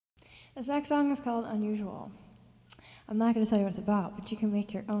This next song is called Unusual. I'm not going to tell you what it's about, but you can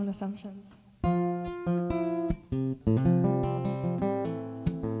make your own assumptions.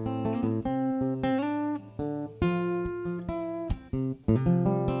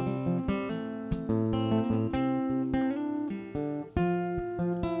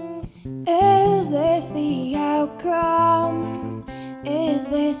 Is this the outcome? Is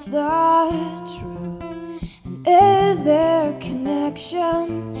this the truth? And is there a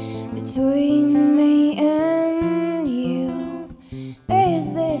connection between me and you?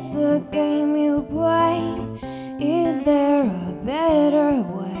 Is this the game you play? Is there a better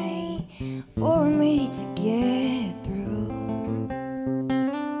way for me to get through?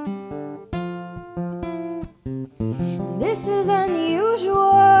 And this is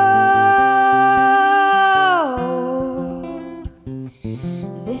unusual.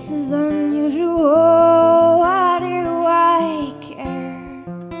 This is unusual. Why do I care?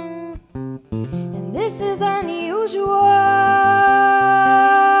 And this is unusual.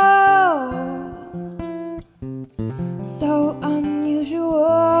 So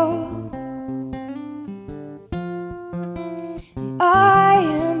unusual. And I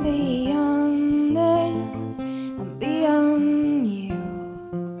am beyond this. I'm beyond you.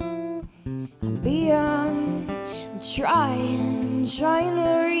 I'm beyond. I'm trying to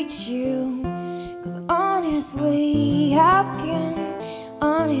reach you. 'Cause honestly, how can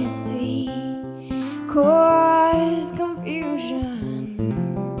honesty cause confusion?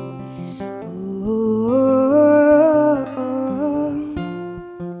 Ooh.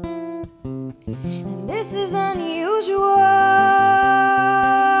 And this is unusual.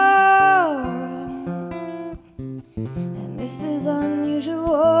 And this is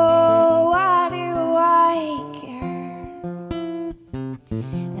unusual. Why do I care?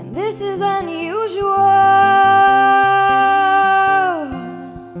 And this is unusual.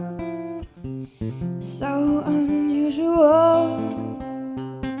 So unusual.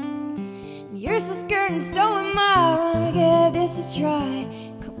 You're so scared and so am I. Wanna give this a try.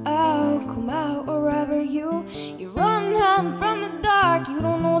 Come out wherever you run hiding from the dark. You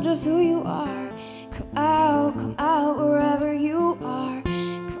don't know just who you are. Come out wherever you are.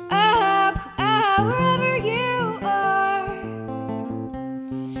 Come out wherever you are.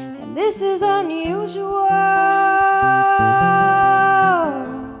 And this is unusual.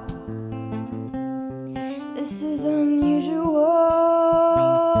 This is unusual.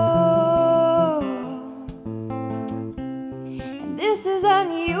 And this is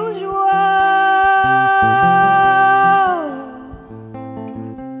unusual.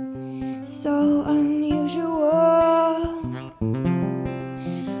 So unusual.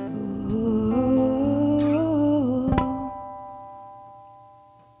 Ooh.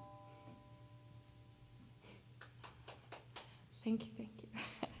 Thank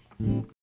you.